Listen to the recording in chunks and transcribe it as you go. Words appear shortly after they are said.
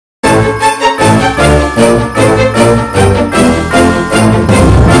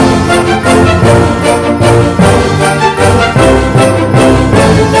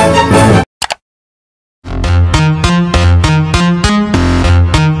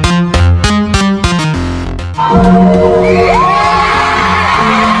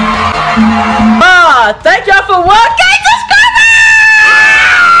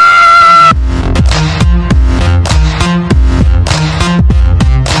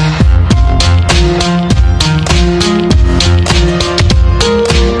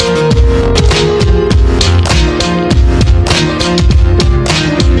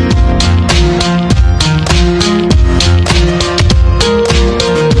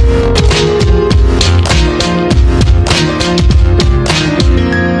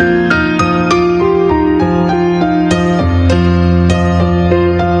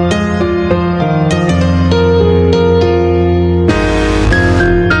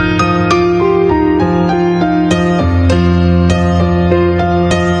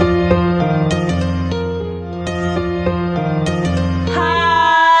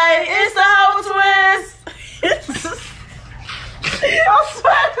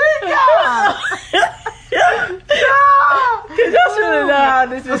swear to God. Cause y'all should have known how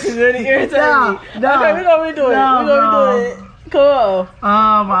this is really irritating me. Okay, we gonna redo it. We gonna redo it. Come on.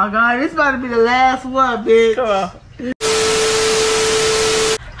 Oh my God, this about to be the last one, bitch. Come on.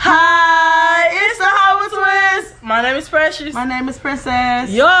 Hi, it's the Howard Twins. My name is Precious. My name is Princess.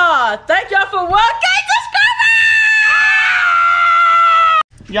 Y'all, thank y'all for watching.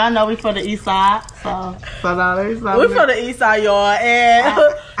 Y'all know we from the east side, so no, We from the east side, y'all, and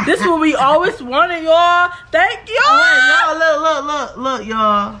this is what we always wanted, y'all. Thank y'all. Oh, wait, y'all, look,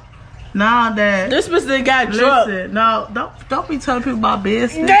 y'all. Now that this person got drunk. Listen, no, don't be telling people about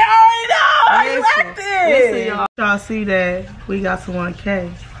business. They already know how you acting. Listen, y'all see that we got to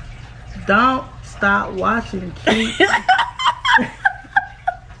 1K. Don't stop watching. Keep.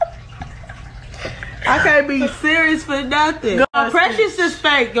 I can't be serious for nothing. Precious is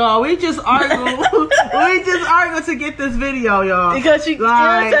fake, y'all. We just argue. We just argue to get this video, y'all. Because she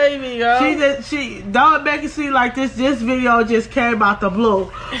irritated me, y'all. She don't make it seem like this video just came out the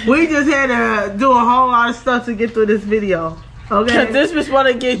blue. We just had to do a whole lot of stuff to get through this video. Okay. Cause this bitch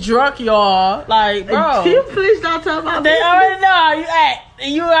wanna get drunk, y'all. Like, bro. Can you please don't talk about They already know how you act.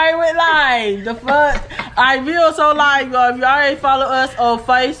 You already went live. The fuck? I feel so live, y'all. If you already follow us on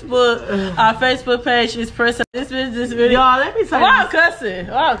Facebook, our Facebook page is Princess. This video. Y'all, let me tell you. Wow, cussing.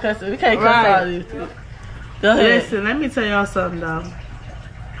 Wow, cussing. We can't cuss all these people. Go ahead. Listen, let me tell y'all something though.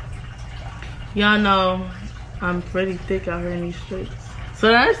 Y'all know I'm pretty thick out here in these streets. So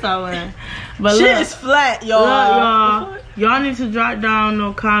that's not one. But shit is flat, y'all. Y'all need to drop down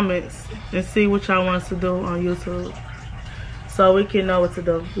no comments and see what y'all want us to do on YouTube, so we can know what to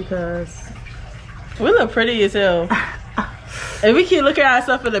do, because we look pretty as hell. And we keep looking at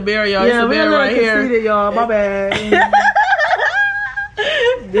ourselves in the mirror, y'all. Yeah, it's a mirror right here. Conceited, y'all. My bad.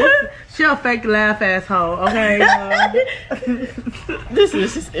 She a fake laugh asshole, okay? This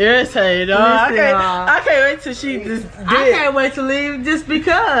is just irritating, dog. I can't wait till she just did. I can't wait to leave just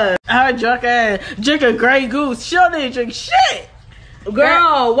because. Her drunk ass drink a Grey Goose. She don't even drink shit.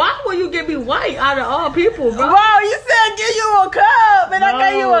 Girl, why would you give me white out of all people, bro? Wow, you said give you a cup, and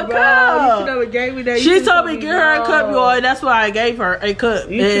I gave you a cup. You should never gave me that. She told me give her a cup, y'all, and that's why I gave her a cup.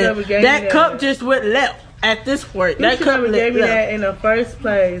 You should never gave me that. That cup just went left at this point. You should never gave me that in the first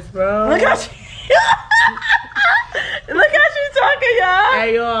place, bro. Look how she look how she talking, y'all.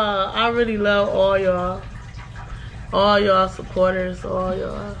 Hey, y'all, I really love all y'all. All y'all supporters, all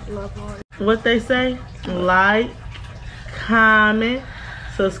y'all. Love all y'all. What they say? Like, comment,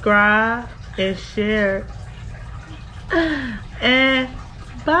 subscribe, and share. And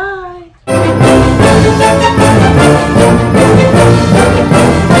bye.